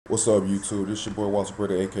What's up, YouTube? This your boy Walter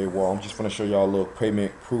Britta, aka Wall. I'm just gonna show y'all a little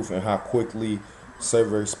payment proof and how quickly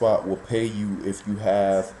Surveyspot will pay you if you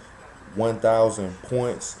have 1,000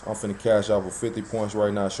 points. I'm finna cash out for 50 points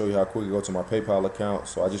right now. Show you how quick it go to my PayPal account.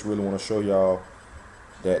 So I just really want to show y'all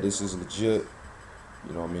that this is legit.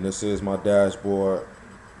 You know what I mean? This is my dashboard.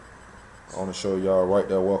 I want to show y'all right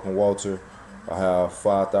there. Welcome, Walter. I have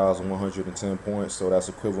 5,110 points, so that's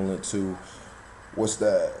equivalent to what's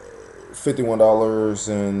that?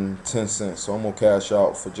 $51.10. So I'm gonna cash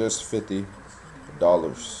out for just $50.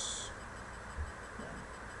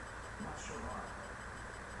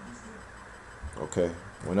 Okay.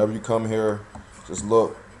 Whenever you come here, just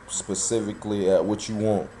look specifically at what you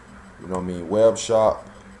want. You know what I mean? Web shop.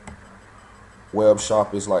 Web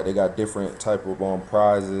shop is like they got different type of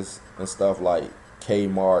prizes and stuff like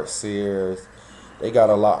Kmart, Sears. They got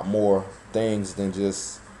a lot more things than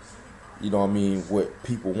just, you know what I mean, what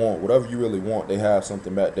people want. Whatever you really want, they have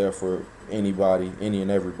something back there for anybody, any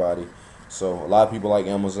and everybody. So a lot of people like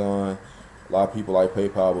Amazon, a lot of people like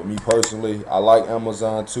PayPal, but me personally, I like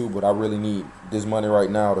Amazon too, but I really need this money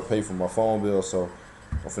right now to pay for my phone bill. So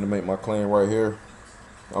I'm finna make my claim right here.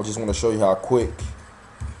 I just want to show you how quick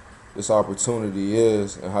this opportunity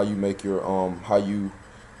is and how you make your how you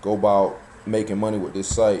go about making money with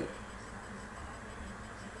this site.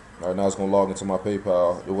 All right, now it's gonna log into my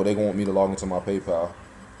PayPal. Well, they gonna want me to log into my PayPal.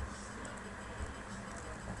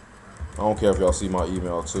 I don't care if y'all see my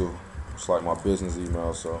email too. It's like my business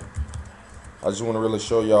email. So I just want to really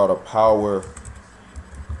show y'all the power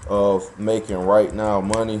of making right now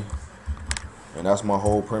money, and that's my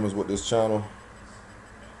whole premise with this channel.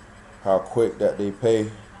 How quick that they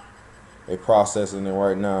pay. They processing it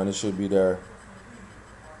right now, and it should be there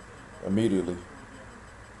immediately.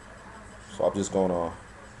 So I'm just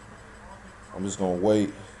gonna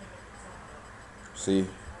wait. See,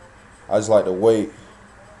 I just like to wait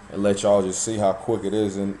and let y'all just see how quick it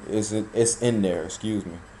is, and it's in there. Excuse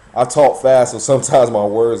me. I talk fast, so sometimes my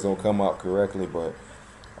words don't come out correctly, but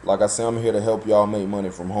like I said, I'm here to help y'all make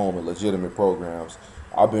money from home in legitimate programs.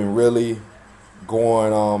 I've been really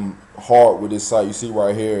going hard with this site. You see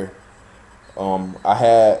right here. I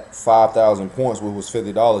had 5,000 points, which was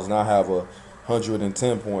 $50. Now I have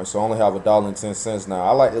 110 points, so I only have $1.10 now.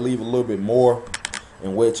 I like to leave a little bit more,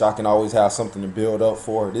 in which I can always have something to build up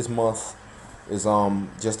for. This month is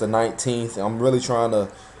just the 19th. I'm really trying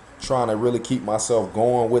to really keep myself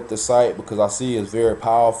going with the site because I see it's very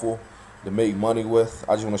powerful to make money with.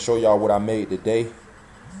 I just want to show y'all what I made today.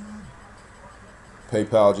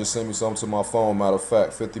 PayPal just sent me something to my phone. Matter of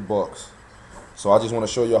fact, 50 bucks. So I just want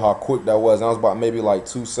to show you how quick that was. That was about maybe like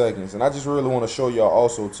 2 seconds. And I just really want to show y'all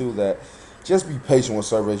also too that just be patient with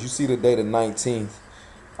surveys. You see today the 19th.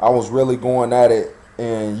 I was really going at it,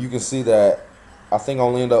 and you can see that I think I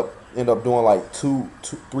only end up doing like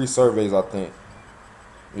three surveys, I think.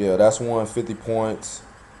 Yeah, that's one. 50 points.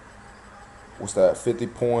 What's that? 50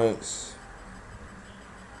 points.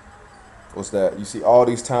 What's that? You see all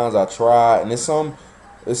these times I tried, and it's some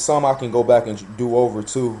I can go back and do over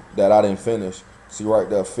too that I didn't finish. See right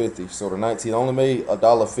there, 50. So the 19 only made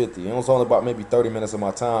 $1.50. It was only about maybe 30 minutes of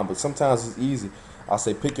my time, but sometimes it's easy. I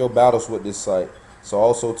say pick your battles with this site. So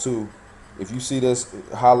also too, if you see this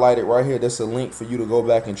highlighted right here, that's a link for you to go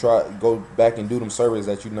back and do them surveys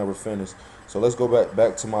that you never finished. So let's go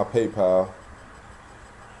back to my PayPal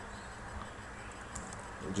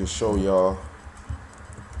and just show y'all.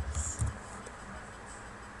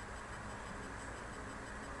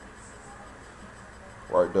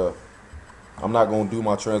 Right there. I'm not gonna do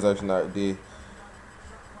my transaction ID.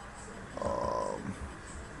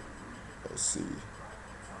 Let's see.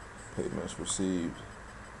 Payments received.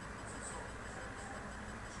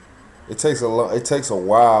 It takes a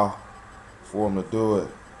while for them to do it,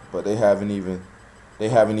 but they haven't even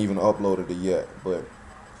uploaded it yet. But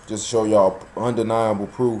just show y'all undeniable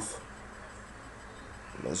proof.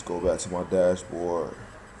 Let's go back to my dashboard.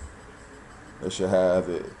 They should have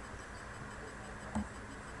it.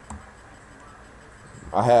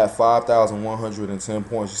 I had 5,110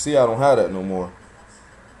 points. You see, I don't have that no more.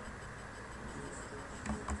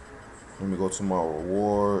 Let me go to my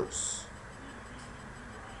rewards.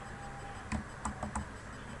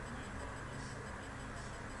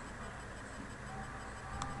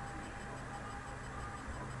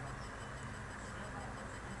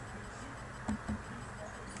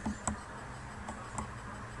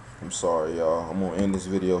 I'm sorry, y'all. I'm gonna end this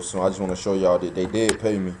video soon. I just want to show y'all that they did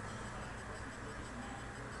pay me.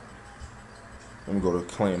 Let me go to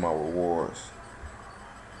claim my rewards.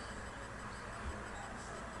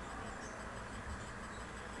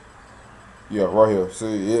 Yeah, right here.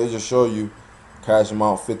 See, it just show you cash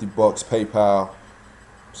amount 50 bucks, PayPal.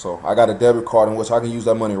 So I got a debit card in which I can use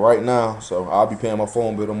that money right now. So I'll be paying my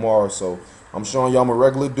phone bill tomorrow. So I'm showing y'all I'm a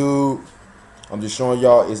regular dude. I'm just showing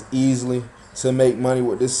y'all it's easily to make money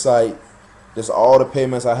with this site. This all the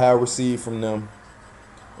payments I have received from them.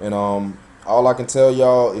 And all I can tell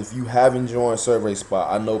y'all, if you haven't joined Surveyspot,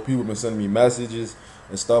 I know people been sending me messages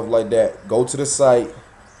and stuff like that. Go to the site.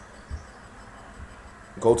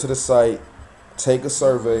 Go to the site. Take a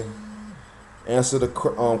survey. Answer the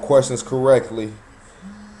questions correctly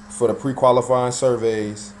for the pre-qualifying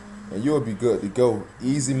surveys, and you'll be good to go.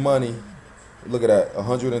 Easy money. Look at that,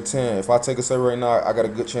 110. If I take a survey right now, I got a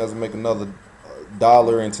good chance to make another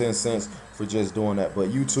 $1.10 for just doing that. But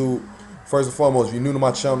YouTube, first and foremost, if you're new to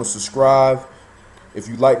my channel, subscribe. If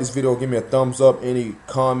you like this video, give me a thumbs up. Any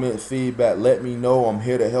comment, feedback, let me know. I'm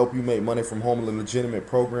here to help you make money from home and legitimate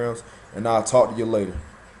programs, and I'll talk to you later.